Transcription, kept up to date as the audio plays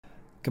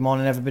Good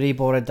morning, everybody.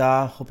 Bore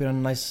da. Hope you're on a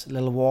nice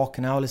little walk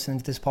now listening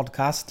to this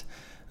podcast.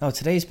 Now,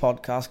 today's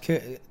podcast,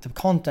 the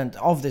content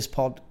of this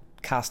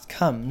podcast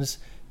comes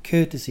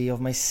courtesy of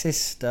my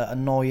sister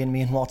annoying me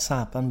in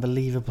WhatsApp.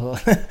 Unbelievable.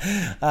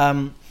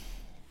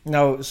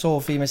 Now,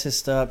 Sophie, my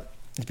sister,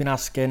 has been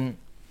asking.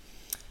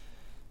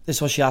 This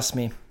is what she asked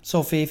me.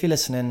 Sophie, if you're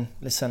listening,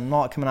 listen,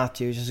 not coming at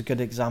you, it's just a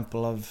good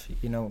example of,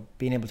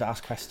 being able to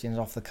ask questions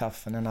off the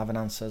cuff and then having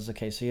answers.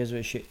 Okay, so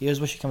here's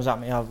what she comes at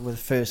me with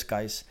first,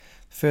 guys.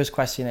 First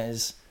question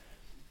is,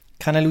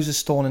 can I lose a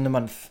stone in a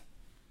month?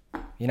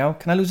 Can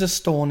I lose a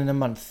stone in a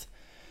month?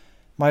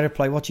 My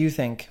reply, what do you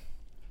think?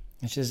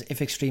 And she says,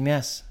 if extreme,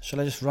 yes.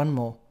 Shall I just run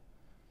more?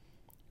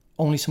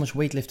 Only so much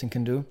weightlifting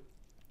can do.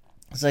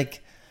 It's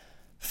like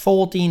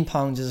 14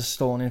 pounds is a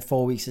stone in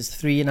 4 weeks. Is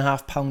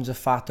 3.5 pounds of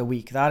fat a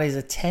week. That is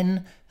a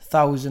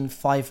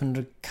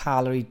 10,500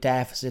 calorie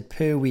deficit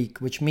per week,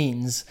 which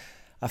means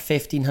a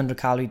 1,500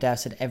 calorie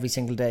deficit every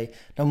single day.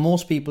 Now,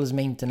 most people's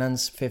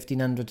maintenance,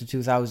 1,500 to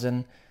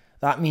 2,000,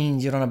 that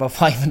means you're on about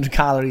 500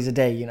 calories a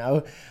day,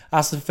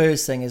 That's the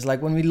first thing, is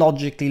like when we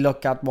logically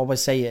look at what we're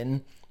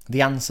saying,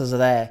 the answers are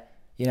there,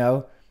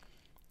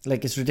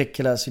 Like, it's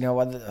ridiculous,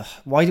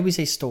 Why do we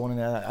say stone in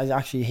there? I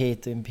actually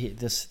hate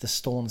the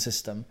stone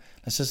system.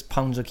 It's just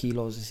pounds or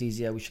kilos, it's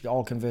easier. We should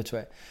all convert to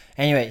it.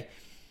 Anyway,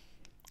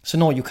 so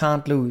no, you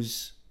can't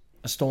lose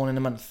a stone in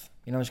a month.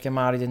 You just get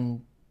married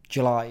in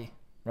July,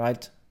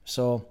 right?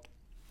 So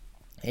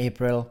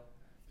April,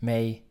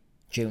 May,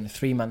 June,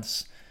 3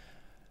 months.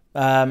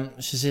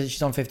 She says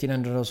she's on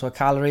 1,500 or so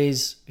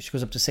calories. She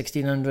goes up to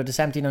 1,600 to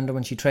 1,700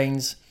 when she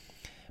trains.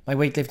 My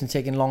weightlifting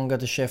taking longer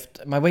to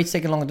shift. My weight's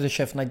taking longer to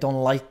shift and I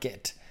don't like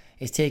it.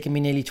 It's taken me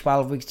nearly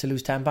 12 weeks to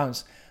lose 10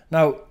 pounds.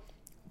 Now,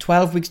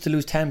 12 weeks to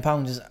lose 10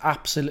 pounds is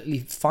absolutely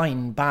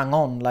fine, bang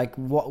on. Like,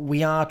 what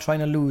we are trying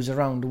to lose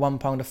around 1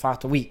 pound of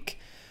fat a week.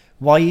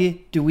 Why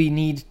do we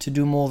need to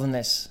do more than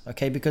this?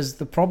 Okay, because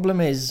the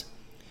problem is,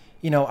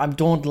 I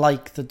don't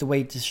like that the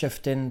weight is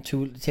taking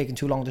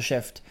too long to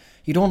shift.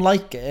 You don't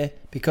like it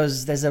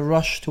because there's a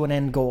rush to an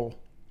end goal.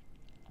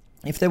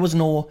 If there was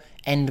no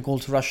end goal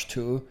to rush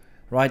to,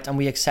 right, and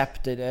we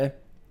accepted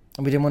it,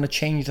 and we didn't want to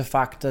change the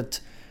fact that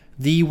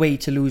the way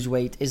to lose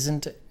weight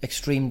isn't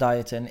extreme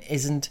dieting,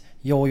 isn't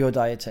yo-yo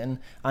dieting,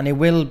 and it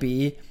will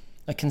be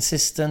a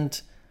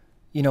consistent,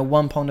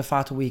 1 pound of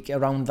fat a week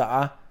around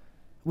that.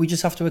 We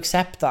just have to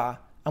accept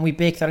that, and we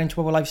bake that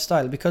into our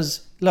lifestyle.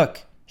 Because,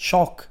 look,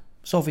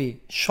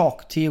 Sophie,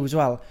 shock to you as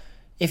well.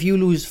 If you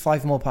lose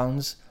 5 more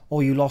pounds,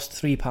 or you lost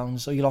 3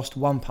 pounds, or you lost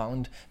 1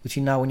 pound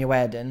between now and your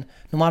wedding,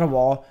 no matter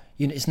what,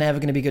 it's never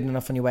going to be good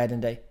enough on your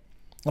wedding day.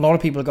 A lot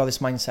of people have got this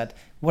mindset.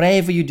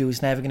 Whatever you do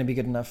is never going to be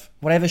good enough.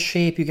 Whatever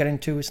shape you get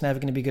into, it's never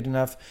going to be good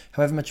enough.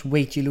 However much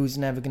weight you lose is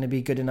never going to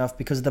be good enough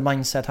because the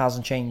mindset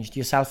hasn't changed.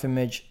 Your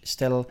self-image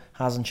still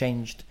hasn't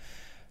changed.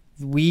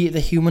 The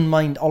human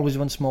mind always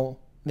wants more.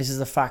 This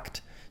is a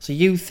fact. So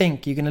you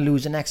think you're going to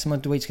lose an X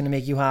amount of weight, it's going to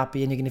make you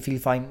happy and you're going to feel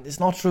fine. It's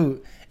not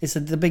true. It's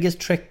the biggest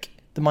trick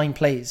the mind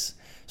plays.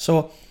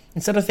 So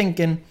instead of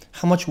thinking,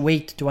 how much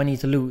weight do I need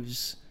to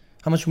lose?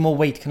 How much more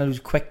weight can I lose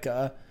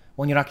quicker?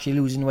 When you're actually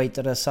losing weight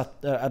at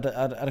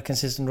a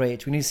consistent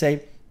rate, we need to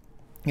say,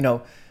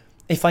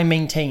 if I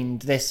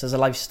maintained this as a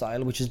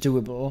lifestyle, which is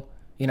doable,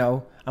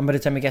 and by the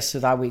time it gets to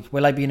that week,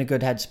 will I be in a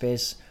good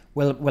headspace?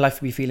 Will I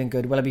be feeling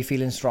good? Will I be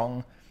feeling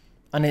strong?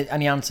 And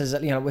the answer is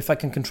that, if I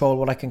can control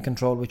what I can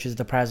control, which is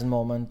the present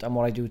moment and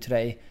what I do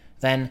today,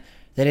 then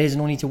there is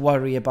no need to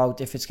worry about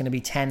if it's going to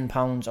be 10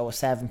 pounds or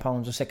 7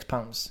 pounds or 6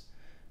 pounds.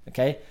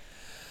 Okay?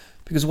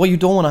 Because what you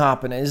don't want to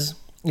happen is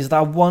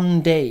that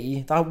one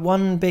day, that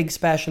one big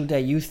special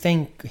day, you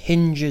think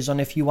hinges on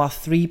if you are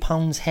 3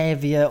 pounds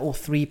heavier or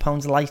 3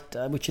 pounds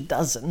lighter, which it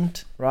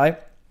doesn't, right?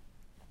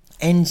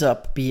 Ends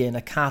up being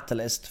a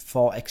catalyst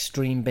for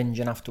extreme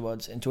binging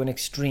afterwards, into an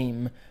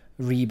extreme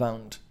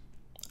rebound.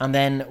 And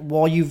then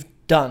what you've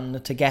done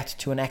to get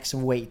to an X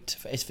of weight,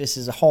 if this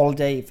is a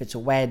holiday, if it's a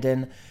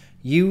wedding,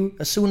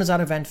 as soon as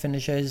that event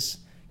finishes,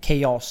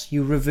 chaos,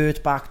 you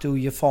revert back to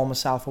your former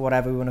self or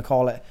whatever we want to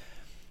call it.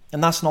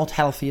 And that's not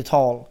healthy at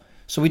all.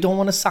 So we don't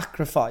want to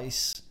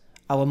sacrifice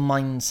our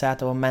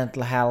mindset, our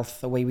mental health,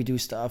 the way we do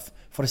stuff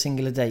for a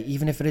singular day,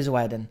 even if it is a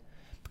wedding.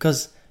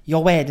 Because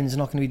your wedding is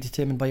not going to be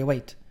determined by your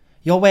weight.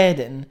 Your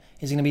wedding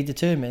is going to be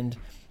determined,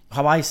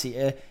 how I see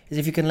it, is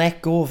if you can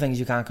let go of things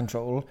you can't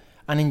control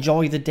and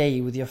enjoy the day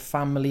with your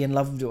family and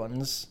loved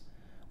ones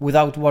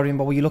without worrying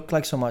about what you look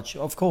like so much.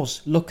 Of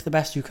course, look the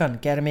best you can.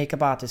 Get a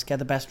makeup artist, get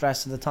the best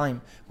dress at the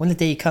time. When the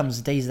day comes,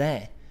 the day's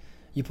there.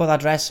 You put that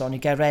dress on, you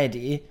get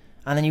ready,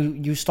 and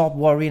then you stop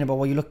worrying about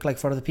what you look like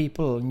for other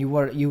people, and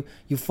you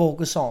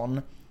focus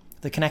on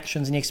the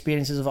connections and the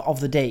experiences of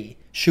the day.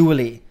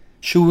 Surely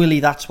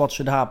that's what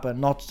should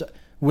happen. Not,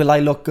 will I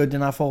look good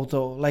in that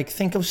photo? Like,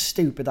 think how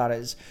stupid that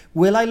is.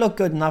 Will I look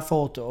good in that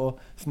photo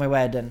for my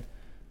wedding?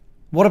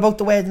 What about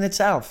the wedding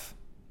itself?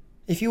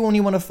 If you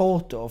only want a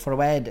photo for a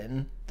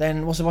wedding,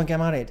 then what's the point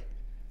getting married?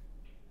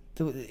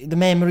 The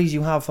memories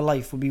you have for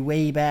life will be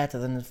way better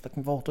than the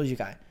fucking photos you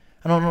get.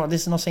 And no,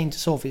 this is not saying to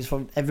Sophie, it's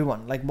for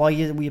everyone. Like, why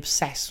are we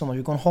obsessed so much?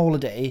 We go on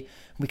holiday,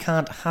 we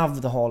can't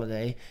have the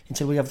holiday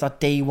until we have that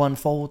day one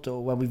photo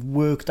where we've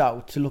worked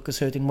out to look a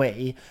certain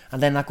way,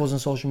 and then that goes on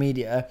social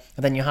media,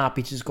 and then you're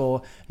happy to just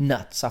go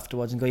nuts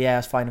afterwards and go, yeah,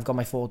 it's fine, I've got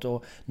my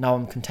photo, now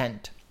I'm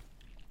content.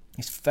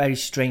 It's a very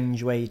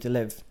strange way to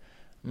live.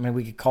 I mean,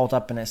 we get caught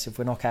up in this if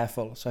we're not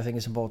careful, so I think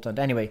it's important.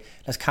 Anyway,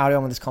 let's carry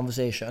on with this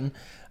conversation.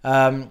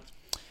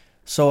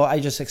 So I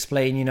just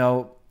explain, you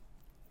know,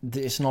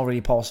 it's not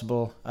really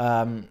possible.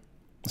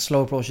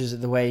 Slow approach is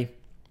the way,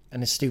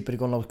 and it's stupid to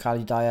go on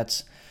low-calorie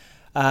diets.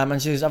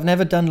 And she goes, I've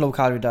never done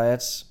low-calorie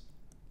diets,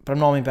 but I'm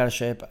not in better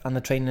shape, and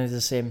the training is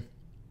the same.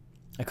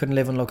 I couldn't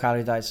live on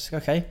low-calorie diets.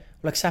 Like, okay,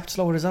 well, accept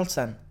slower results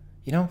then.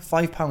 You know,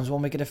 5 pounds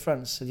won't make a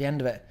difference at the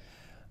end of it.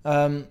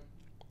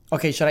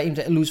 Okay, should I aim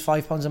to lose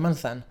 5 pounds a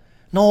month then?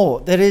 No,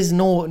 there is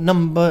no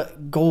number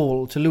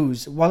goal to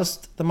lose.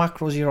 Whilst the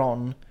macros you're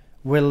on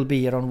will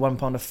be around 1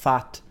 pound of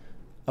fat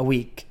a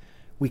week,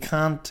 we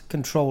can't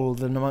control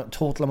the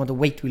total amount of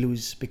weight we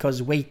lose,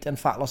 because weight and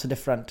fat loss are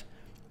different.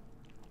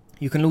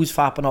 You can lose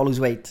fat but not lose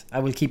weight. I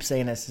will keep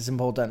saying this, it's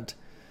important.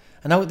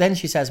 And now then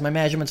she says, my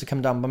measurements have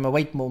come down, but my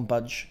weight won't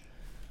budge.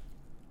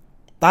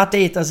 That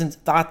data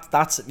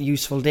that's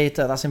useful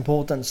data, that's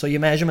important. So your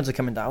measurements are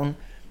coming down,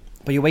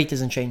 but your weight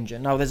isn't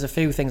changing. Now there's a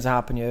few things that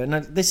happen here. And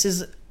this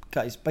is,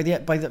 guys, by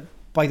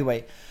the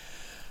way,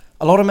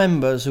 a lot of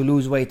members who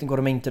lose weight and go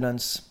to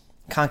maintenance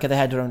can't get their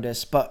head around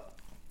this, but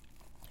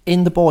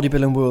in the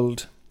bodybuilding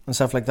world and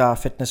stuff like that,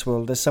 fitness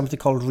world, there's something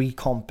called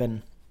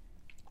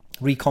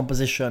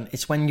recomposition.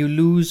 It's when you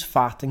lose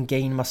fat and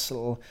gain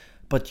muscle,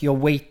 but your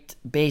weight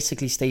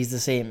basically stays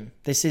the same.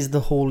 This is the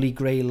holy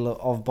grail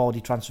of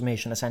body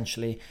transformation,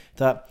 essentially,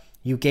 that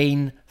you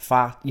gain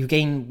fat, you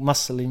gain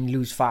muscle and you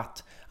lose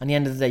fat. And at the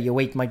end of the day, your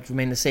weight might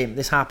remain the same.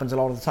 This happens a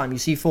lot of the time. You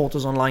see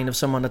photos online of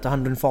someone at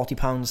 140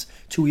 pounds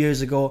 2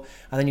 years ago,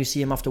 and then you see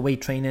them after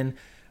weight training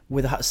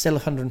with still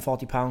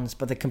 140 pounds,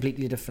 but they're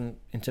completely different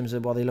in terms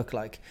of what they look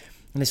like.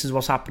 And this is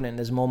what's happening.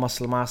 There's more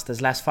muscle mass,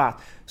 there's less fat.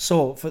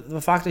 So for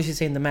the fact that she's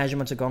saying the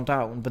measurements have gone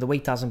down, but the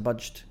weight hasn't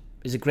budged,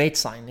 is a great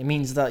sign. It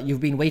means that you've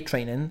been weight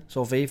training,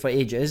 Sophie, for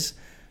ages.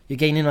 You're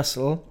gaining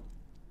muscle,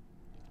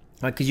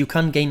 right? Because you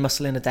can gain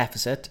muscle in a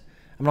deficit.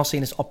 I'm not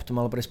saying it's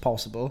optimal, but it's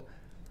possible.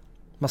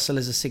 Muscle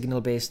is a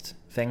signal-based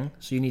thing,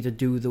 so you need to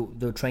do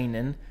the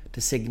training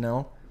to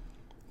signal,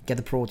 get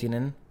the protein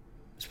in.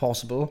 It's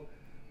possible.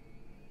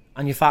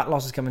 And your fat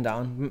loss is coming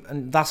down,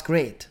 and that's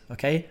great,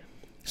 okay?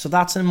 So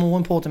that's a more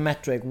important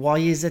metric. Why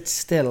is it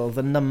still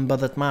the number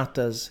that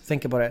matters?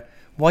 Think about it.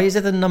 Why is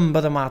it the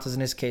number that matters in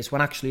this case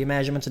when actually your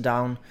measurements are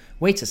down,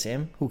 weight's the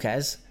same, who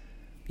cares?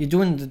 You're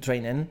doing the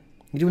training,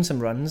 you're doing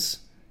some runs,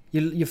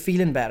 you're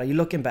feeling better, you're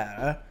looking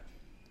better.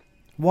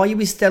 Why are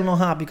we still not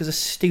happy because a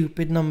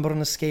stupid number on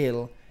the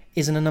scale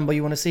isn't a number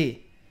you want to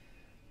see?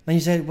 Then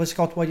you say, well,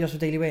 Scott, why do you ask for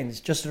daily weigh-ins?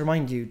 Just to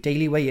remind you,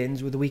 daily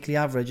weigh-ins with the weekly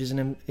average is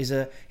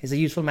a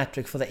useful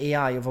metric for the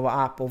AI of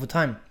our app over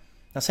time.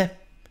 That's it.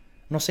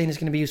 I'm not saying it's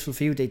going to be useful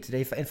for you day to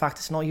day. In fact,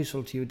 it's not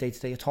useful to you day to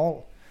day at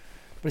all.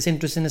 But it's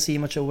interesting to see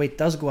how much our weight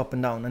does go up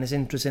and down, and it's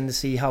interesting to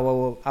see how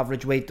our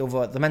average weight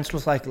over the menstrual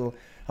cycle,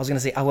 I was going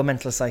to say our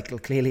mental cycle,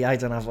 clearly I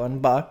don't have one,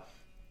 but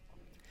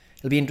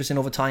it'll be interesting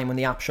over time when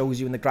the app shows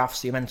you in the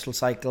graphs your menstrual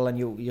cycle and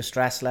your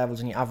stress levels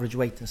and your average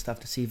weight and stuff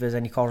to see if there's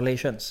any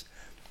correlations,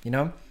 you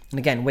know? And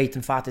again, weight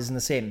and fat isn't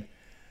the same,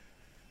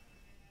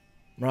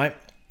 right?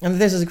 And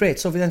this is great.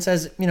 Sophie then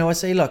says, you know, I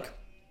say, look,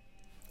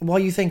 why are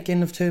you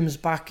thinking of terms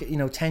back,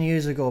 10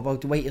 years ago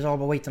about the weight is all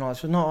about weight and all that?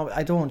 So no,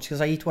 I don't,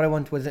 because I eat what I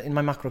want in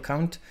my macro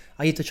count.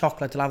 I eat the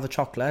chocolate, I'll have the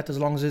chocolate. As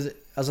long as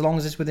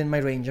it's within my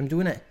range, I'm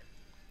doing it.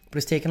 But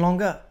it's taking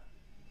longer.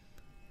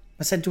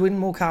 I said doing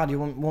more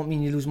cardio won't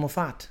mean you lose more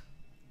fat.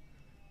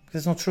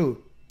 Because it's not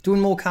true.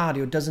 Doing more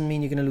cardio doesn't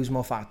mean you're going to lose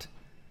more fat.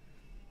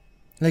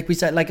 Like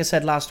I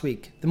said last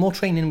week, the more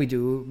training we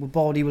do, the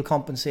body will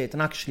compensate.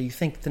 And actually, you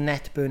think the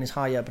net burn is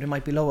higher, but it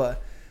might be lower.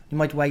 You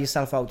might wear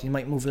yourself out. You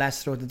might move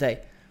less throughout the day.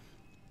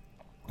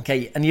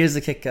 Okay, and here's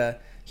the kicker.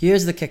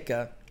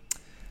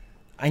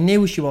 I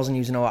knew she wasn't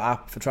using our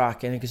app for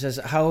tracking, because it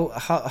says,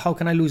 how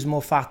can I lose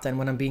more fat then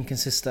when I'm being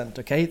consistent?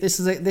 Okay, this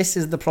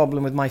is the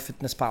problem with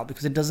MyFitnessPal,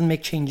 because it doesn't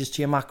make changes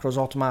to your macros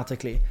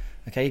automatically.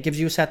 Okay, it gives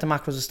you a set of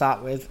macros to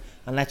start with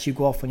and lets you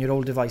go off on your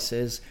old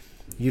devices.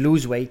 You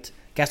lose weight.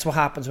 Guess what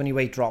happens when your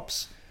weight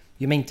drops?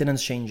 Your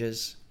maintenance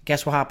changes.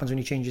 Guess what happens when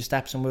you change your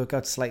steps and work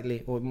out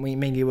slightly, or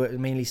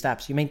mainly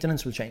steps? Your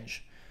maintenance will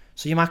change.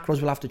 So your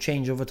macros will have to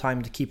change over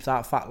time to keep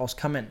that fat loss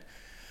coming.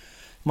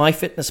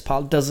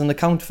 MyFitnessPal doesn't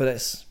account for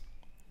this.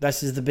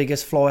 This is the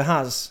biggest flaw it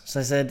has. So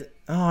I said,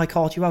 I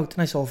caught you out,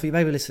 and I saw for you,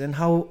 baby, listening.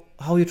 How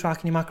are you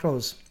tracking your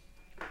macros?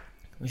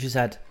 And she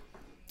said,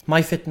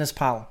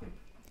 MyFitnessPal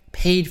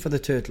paid for the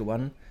turtle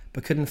one,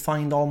 but couldn't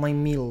find all my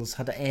meals.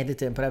 Had to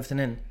edit it and put everything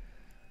in.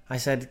 I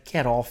said,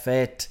 get off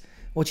it.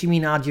 What do you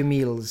mean add your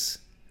meals?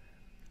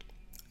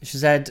 She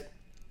said,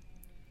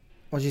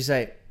 what did you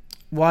say?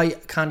 Why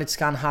can't it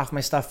scan half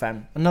my stuff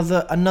then?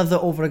 Another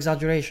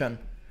over-exaggeration.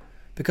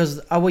 Because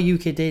our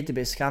UK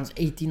database scans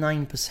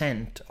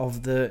 89%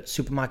 of the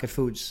supermarket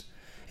foods.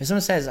 If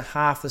someone says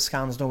half the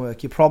scans don't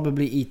work, you're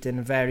probably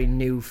eating very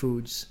new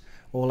foods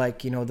or like,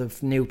 the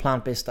new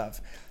plant-based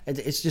stuff.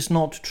 It's just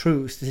not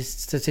true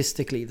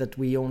statistically that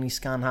we only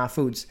scan half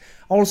foods.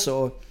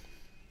 Also,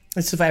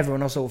 it's for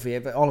everyone, not Sophie,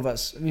 but all of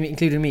us,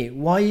 including me.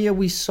 Why are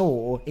we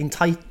so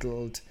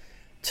entitled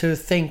to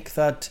think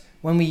that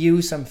when we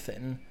use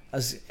something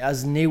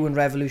as new and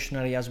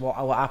revolutionary as what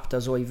our app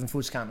does, or even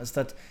food scanners,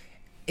 that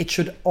it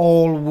should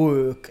all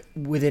work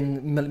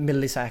within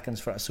milliseconds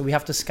for us? So we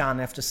have to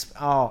scan,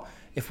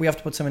 if we have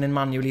to put something in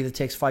manually that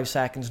takes 5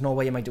 seconds, no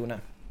way am I doing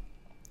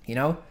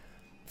it.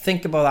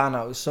 Think about that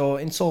now. So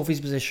in Sophie's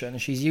position,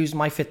 she's used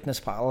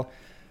MyFitnessPal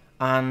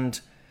and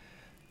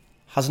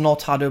has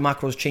not had her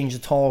macros changed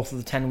at all for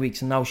the 10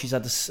 weeks, and now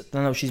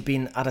she's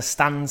been at a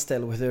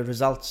standstill with her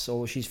results.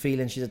 So she's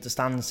feeling she's at a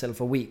standstill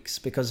for weeks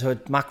because her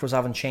macros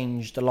haven't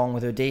changed along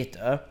with her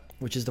data,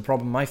 which is the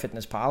problem with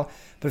MyFitnessPal.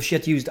 But if she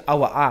had used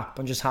our app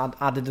and just had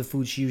added the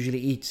food she usually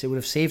eats, it would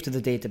have saved to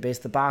the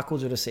database, the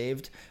barcodes would have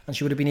saved, and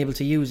she would have been able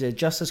to use it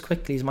just as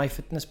quickly as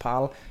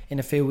MyFitnessPal in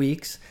a few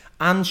weeks,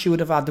 and she would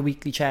have had the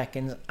weekly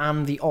check-ins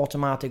and the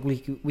automatic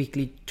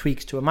weekly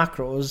tweaks to her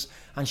macros,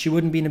 and she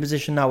wouldn't be in a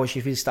position now where she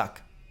feels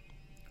stuck,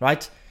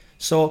 right?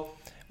 So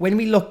when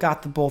we look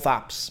at both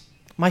apps,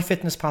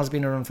 MyFitnessPal's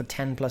been around for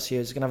 10 plus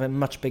years. It's going to have a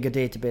much bigger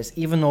database,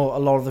 even though a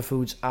lot of the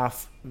foods are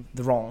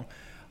the wrong.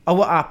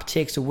 Our app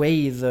takes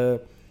away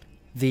the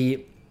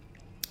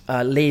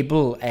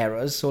label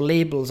errors. So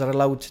labels are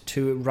allowed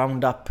to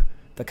round up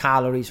the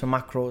calories for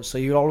macros. So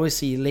you'll always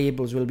see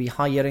labels will be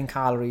higher in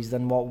calories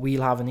than what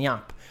we'll have in the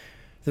app.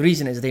 The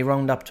reason is they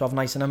round up to have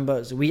nicer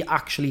numbers. We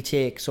actually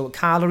so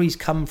calories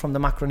come from the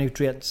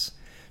macronutrients.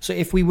 So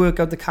if we work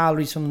out the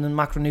calories from the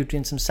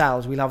macronutrients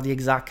themselves, we'll have the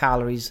exact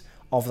calories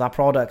of that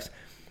product.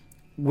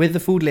 With the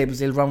food labels,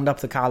 they'll round up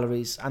the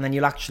calories, and then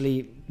you'll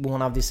actually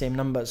won't have the same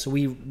numbers. So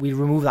we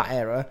remove that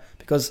error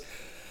because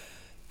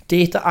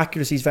data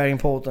accuracy is very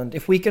important.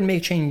 If we can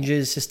make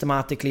changes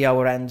systematically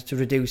our end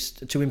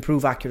to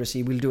improve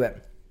accuracy, we'll do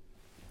it.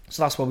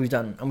 So that's what we've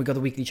done, and we got the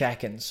weekly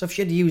check-ins. So if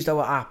she had used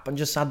our app and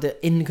just had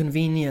the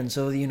inconvenience,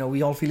 so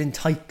we all feel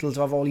entitled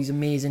to have all these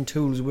amazing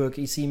tools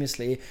working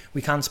seamlessly,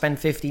 we can't spend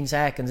 15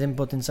 seconds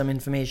inputting some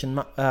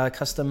information,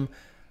 custom,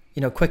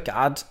 quick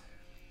add,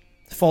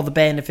 for the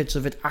benefits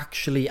of it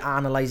actually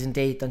analysing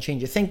data and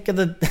changing. Think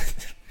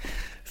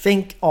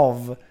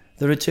of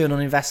the return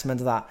on investment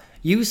of that.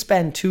 You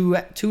spend 2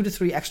 to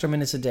 3 extra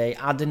minutes a day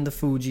adding the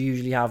foods you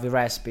usually have, the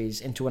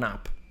recipes, into an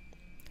app.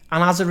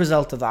 And as a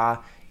result of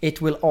that, it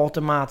will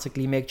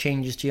automatically make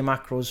changes to your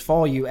macros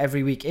for you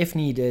every week if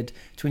needed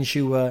to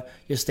ensure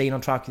you're staying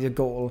on track with your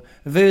goal,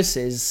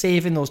 versus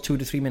saving those 2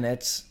 to 3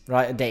 minutes,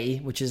 right, a day,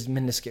 which is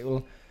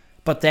minuscule.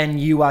 But then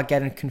you are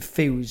getting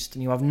confused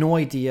and you have no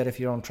idea if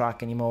you're on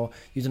track anymore.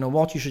 You don't know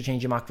what you should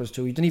change your macros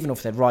to. You don't even know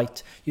if they're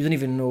right. You don't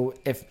even know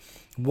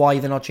why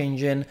they're not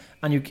changing.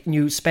 And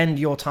you spend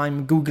your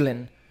time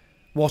Googling,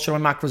 what should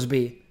my macros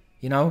be?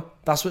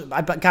 That's what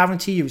I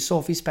guarantee you.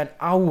 Sophie spent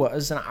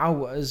hours and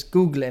hours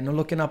Googling or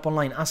looking up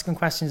online, asking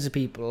questions to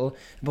people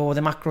about what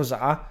the macros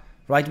are,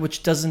 right?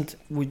 Which doesn't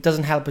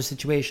help her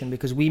situation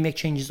because we make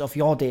changes off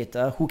your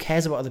data. Who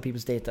cares about other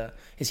people's data?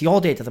 It's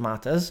your data that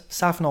matters.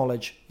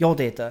 Self-knowledge, your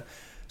data.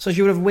 So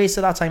she would have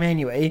wasted that time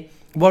anyway,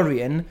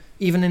 worrying,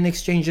 even in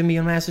exchange of me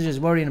on messages,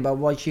 worrying about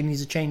why she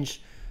needs to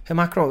change her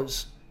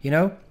macros,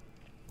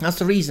 That's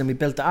the reason we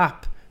built the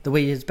app the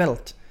way it's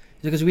built.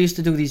 Because we used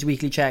to do these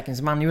weekly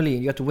check-ins manually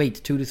and you had to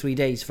wait 2 to 3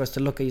 days for us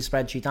to look at your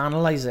spreadsheet,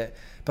 analyse it.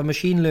 But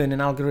machine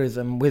learning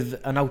algorithm with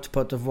an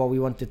output of what we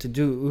wanted to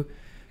do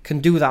can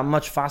do that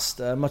much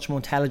faster, much more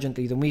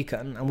intelligently than we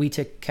can. And we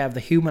take care of the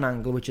human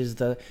angle, which is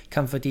the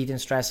comfort eating,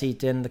 stress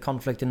eating, the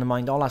conflict in the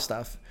mind, all that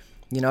stuff,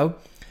 And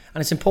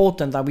it's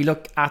important that we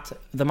look at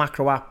the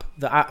macro app,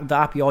 the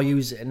app you're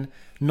using,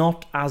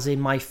 not as a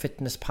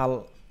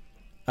MyFitnessPal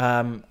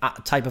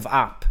type of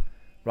app,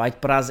 right?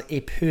 But as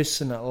a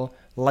personal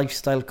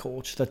lifestyle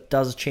coach that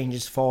does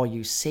changes for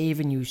you,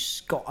 saving you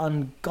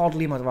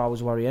ungodly amount of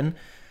hours worrying.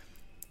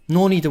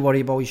 No need to worry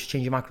about what you should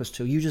change your macros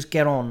to. You just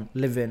get on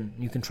living.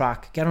 You can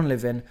track. Get on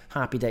living.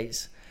 Happy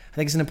days. I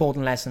think it's an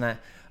important lesson there.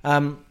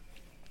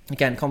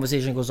 Again,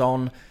 conversation goes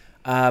on.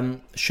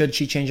 Should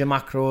she change her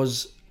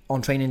macros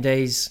on training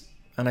days?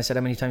 And I said,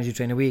 how many times you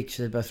train a week? She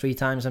said about 3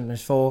 times,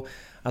 sometimes 4.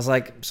 I was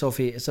like,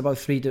 Sophie, it's about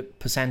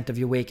 3% of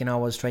your waking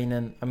hours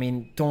training. I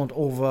mean, don't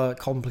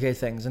overcomplicate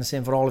things. And the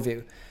same for all of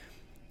you.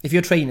 If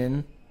you're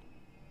training,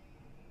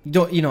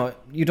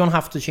 you don't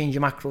have to change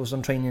your macros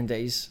on training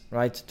days,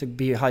 right, to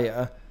be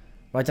higher,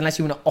 right? Unless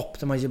you want to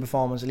optimize your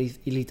performance,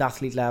 elite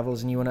athlete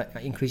levels, and you want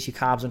to increase your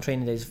carbs on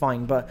training days,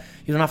 fine. But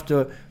you don't have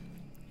to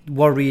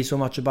worry so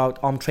much about,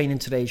 I'm training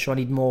today, so I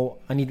need more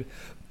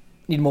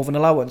of an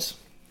allowance.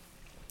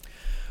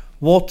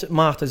 What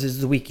matters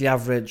is the weekly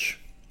average.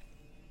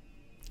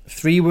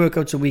 3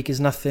 workouts a week is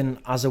nothing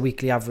as a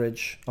weekly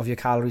average of your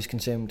calories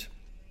consumed.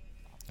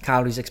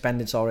 Calories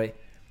expended, sorry.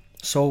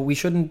 So we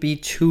shouldn't be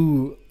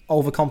too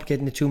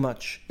overcomplicating it too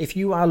much. If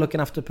you are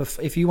looking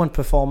if you want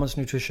performance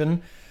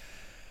nutrition,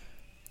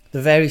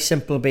 the very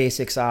simple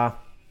basics are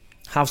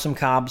have some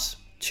carbs,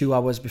 2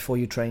 hours before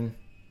you train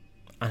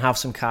and have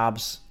some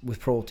carbs with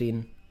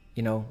protein,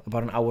 you know,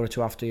 about an hour or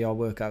two after your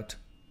workout,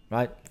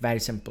 right? Very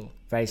simple,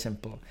 very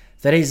simple.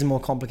 There is more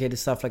complicated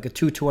stuff like a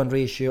 2-to-1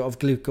 ratio of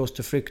glucose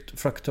to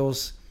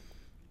fructose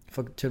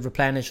to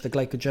replenish the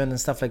glycogen and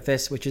stuff like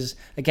this, which is,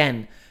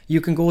 again,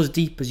 you can go as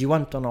deep as you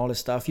want on all this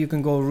stuff. You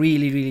can go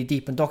really, really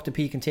deep, and Dr.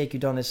 P can take you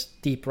down this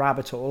deep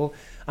rabbit hole,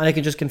 and it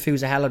can just confuse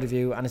the hell out of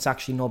you, and it's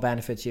actually no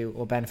benefit to you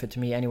or benefit to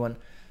me, anyone.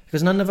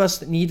 Because none of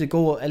us need to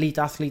go elite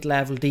athlete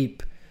level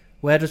deep.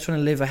 We're just trying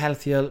to live a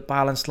healthier,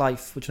 balanced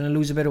life. We're trying to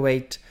lose a bit of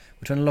weight.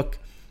 We're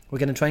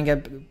going to try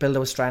and build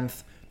our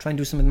strength, try and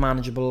do something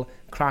manageable,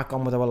 crack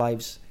on with our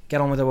lives,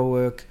 get on with our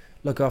work,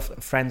 look after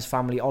friends,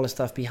 family, all this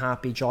stuff, be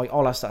happy, joy,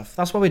 all that stuff.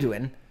 That's what we're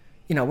doing.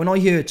 You know, we're not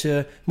here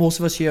to, most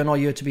of us here are not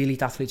here to be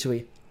elite athletes, are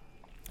we?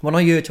 We're not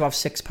here to have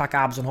 6-pack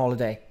abs on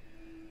holiday.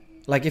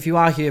 Like, if you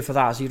are here for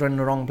that, so you're in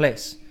the wrong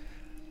place.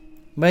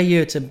 We're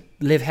here to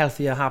live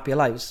healthier, happier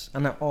lives.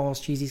 And it's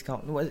cheesy.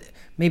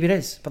 Maybe it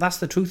is, but that's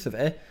the truth of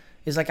it.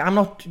 It's like, I'm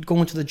not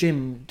going to the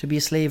gym to be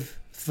a slave,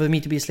 for me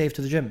to be a slave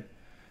to the gym.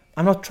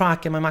 I'm not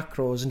tracking my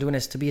macros and doing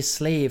this to be a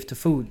slave to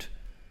food.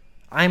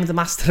 I'm the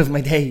master of my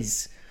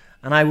days.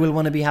 And I will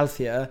want to be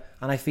healthier,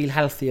 and I feel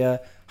healthier,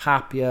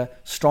 happier,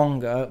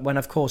 stronger when,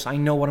 of course, I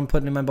know what I'm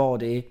putting in my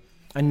body.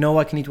 I know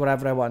I can eat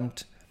whatever I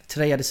want.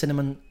 Today I had a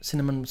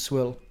cinnamon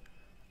swirl.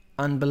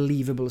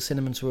 Unbelievable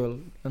cinnamon swirl.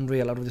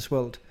 Unreal, out of this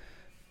world.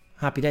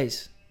 Happy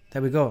days.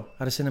 There we go. I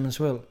had a cinnamon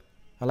swirl.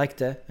 I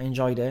liked it. I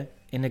enjoyed it.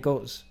 In it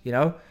goes, you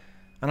know?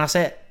 And that's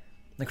it.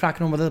 I'm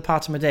cracking on with other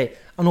parts of my day.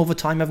 And over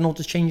time, I've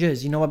noticed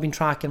changes. You know, I've been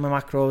tracking my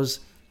macros,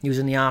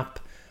 using the app.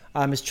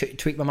 Just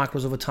tweak my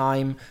macros over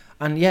time.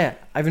 And yeah,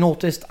 I've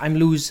noticed I'm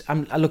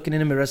looking in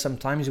the mirror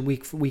sometimes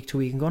week to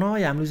week and going, oh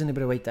yeah, I'm losing a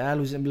bit of weight there,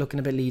 I'm looking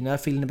a bit leaner,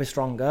 feeling a bit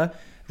stronger.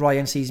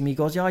 Ryan sees me,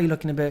 goes, yeah, you're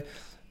looking a bit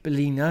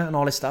leaner and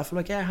all this stuff. I'm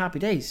like, yeah, happy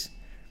days.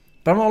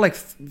 But I'm not like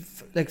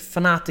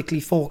fanatically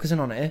focusing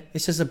on it.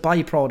 It's just a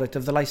byproduct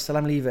of the lifestyle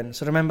I'm living.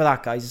 So remember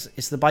that, guys.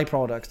 It's the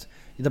byproduct.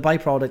 The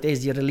byproduct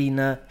is you're a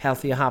leaner,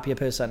 healthier, happier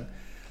person.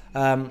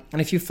 And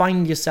if you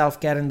find yourself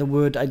getting the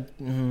word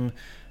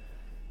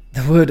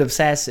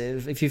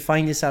obsessive, if you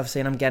find yourself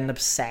saying, I'm getting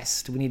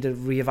obsessed, we need to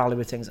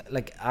reevaluate things.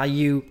 Like, if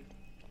you're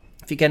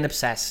getting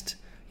obsessed,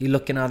 you're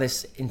looking at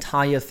this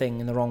entire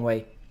thing in the wrong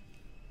way.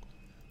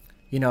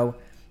 You know,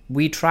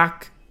 we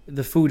track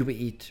the food we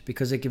eat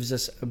because it gives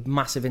us a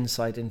massive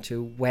insight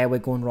into where we're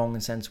going wrong, in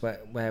a sense where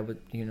we're,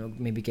 you know,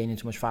 maybe gaining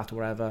too much fat or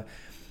whatever.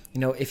 You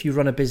know, if you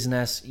run a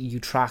business, you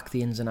track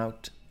the ins and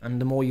out. And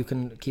the more you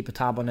can keep a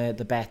tab on it,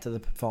 the better the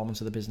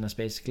performance of the business,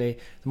 basically.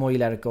 The more you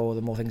let it go,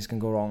 the more things can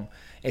go wrong.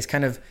 It's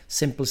kind of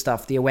simple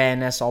stuff. The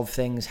awareness of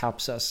things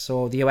helps us.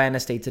 So the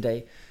awareness day to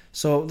day.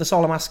 So that's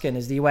all I'm asking,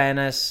 is the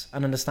awareness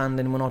and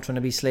understanding we're not trying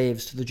to be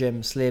slaves to the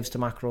gym, slaves to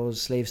macros,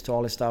 slaves to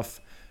all this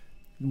stuff.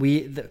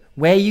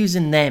 We're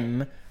using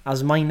them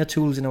as minor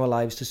tools in our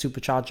lives to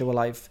supercharge our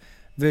life,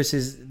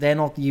 versus they're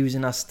not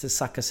using us to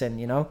suck us in,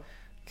 you know?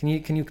 Can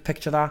you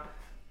picture that?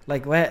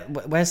 Like,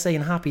 we're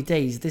saying happy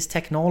days, this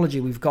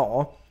technology we've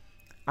got,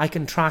 I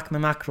can track my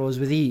macros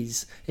with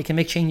ease. It can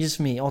make changes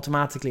for me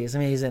automatically. It's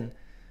amazing.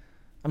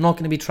 I'm not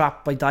going to be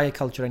trapped by diet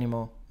culture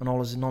anymore and all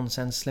this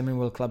nonsense, Slimming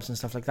World Clubs and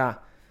stuff like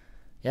that.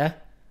 Yeah?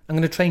 I'm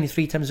going to train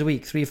 3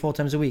 or 4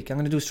 times a week. I'm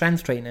going to do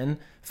strength training,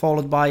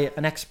 followed by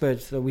an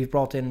expert that we've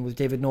brought in with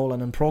David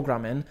Nolan and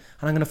programming, and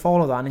I'm going to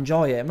follow that and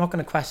enjoy it. I'm not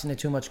going to question it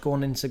too much, go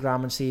on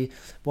Instagram and see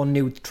one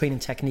new training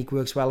technique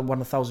works well,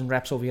 1,000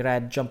 reps over your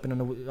head,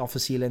 jumping off the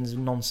ceilings,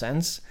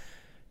 nonsense.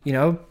 You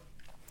know,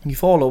 you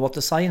follow what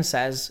the science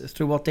says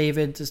through what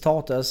David has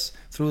taught us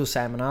through the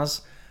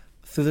seminars,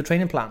 through the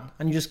training plan,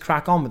 and you just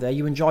crack on with it.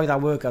 You enjoy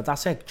that workout.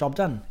 That's it. Job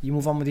done. You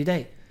move on with your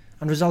day,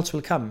 and results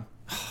will come.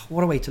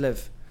 What a way to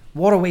live.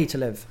 What a way to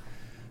live.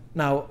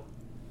 Now,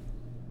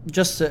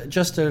 just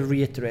to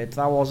reiterate,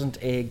 that wasn't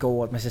a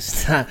go at my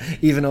sister,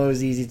 even though it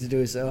was easy to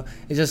do so.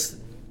 It's just,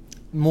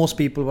 most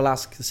people will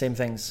ask the same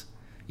things.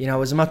 You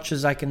know, as much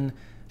as I can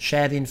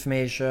share the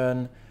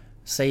information,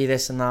 say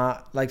this and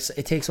that, like,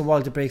 it takes a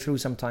while to break through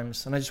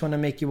sometimes. And I just want to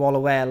make you all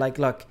aware, like,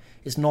 look,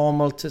 it's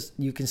normal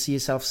you can see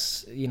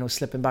yourself, you know,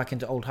 slipping back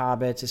into old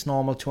habits. It's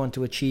normal to want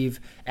to achieve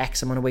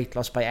X amount of weight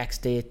loss by X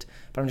date.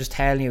 But I'm just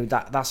telling you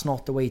that that's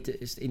not the way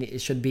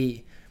it should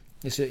be.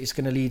 It's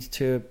going to lead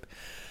to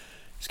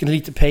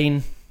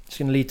pain. It's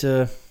going to lead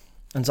to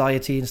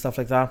anxiety and stuff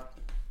like that.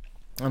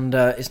 And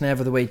it's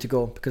never the way to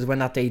go, because when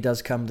that day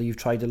does come that you've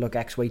tried to look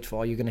X weight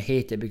for, you're going to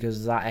hate it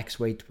because that X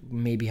weight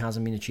maybe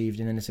hasn't been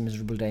achieved, and then it's a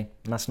miserable day.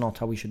 And that's not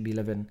how we should be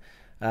living.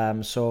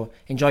 So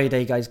enjoy your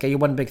day, guys. Get your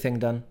one big thing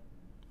done.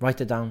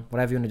 Write it down.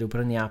 Whatever you want to do, put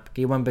it in the app.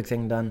 Get your one big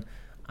thing done,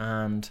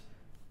 and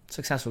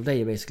successful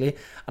day, basically.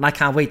 And I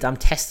can't wait. I'm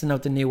testing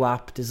out the new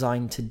app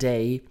design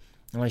today,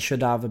 and I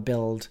should have a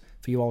build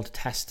for you all to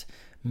test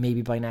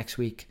maybe by next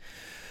week.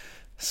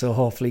 So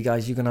hopefully,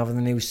 guys, you're going to have the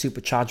new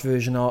supercharged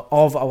version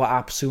of our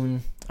app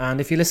soon.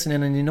 And if you're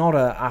listening and you're not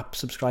an app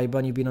subscriber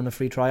and you've been on a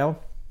free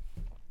trial,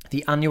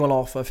 the annual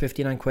offer,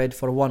 59 quid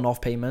for a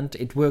one-off payment.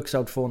 It works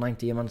out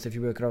 4.90 a month if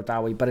you work it out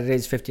that way, but it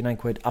is 59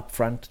 quid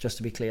upfront, just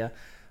to be clear.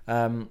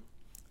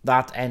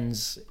 that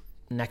ends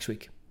next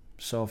week.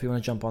 So if you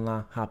want to jump on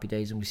that, happy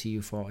days, and we see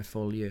you for a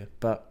full year.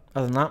 But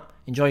other than that,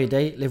 enjoy your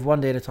day, live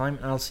one day at a time,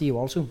 and I'll see you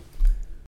all soon.